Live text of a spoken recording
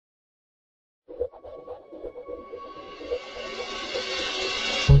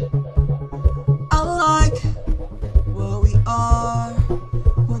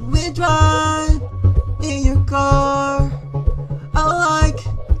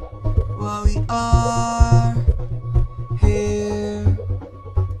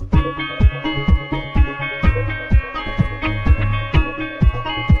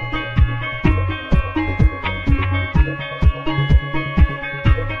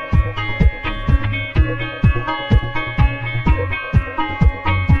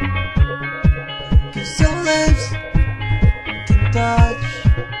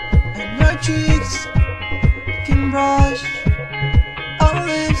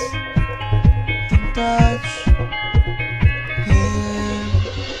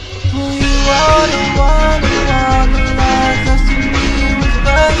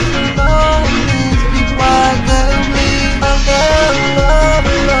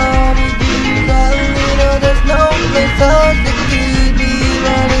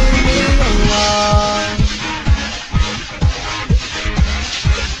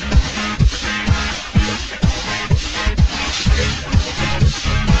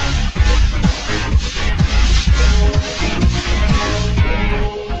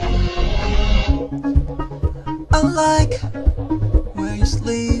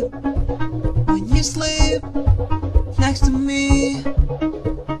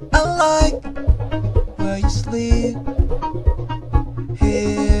sleep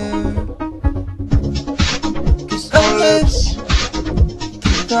here. 'Cause our lips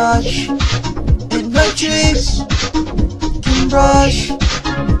can touch, and my cheeks can brush.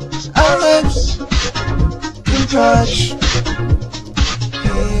 Our lips can touch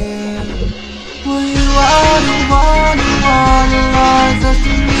here. Well, you wanna lies us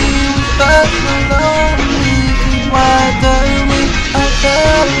to me with special love. Reasons why darling I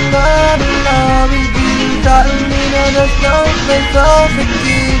fell in love with you. Darling, and there's no place else to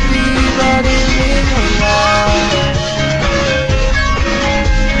keep me running in a while.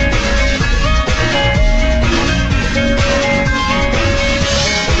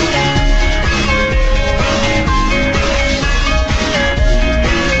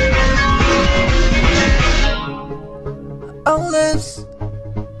 Our lips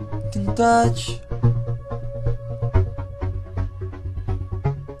can touch,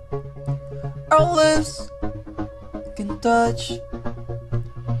 our lips can touch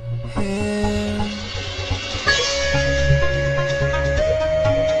here.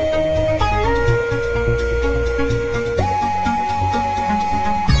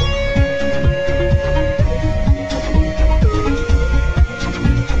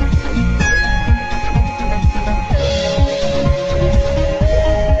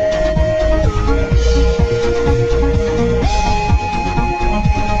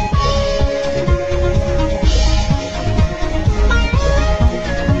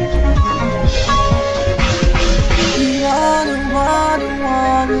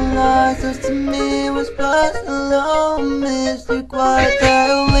 Lies us to me was but a low mystic white.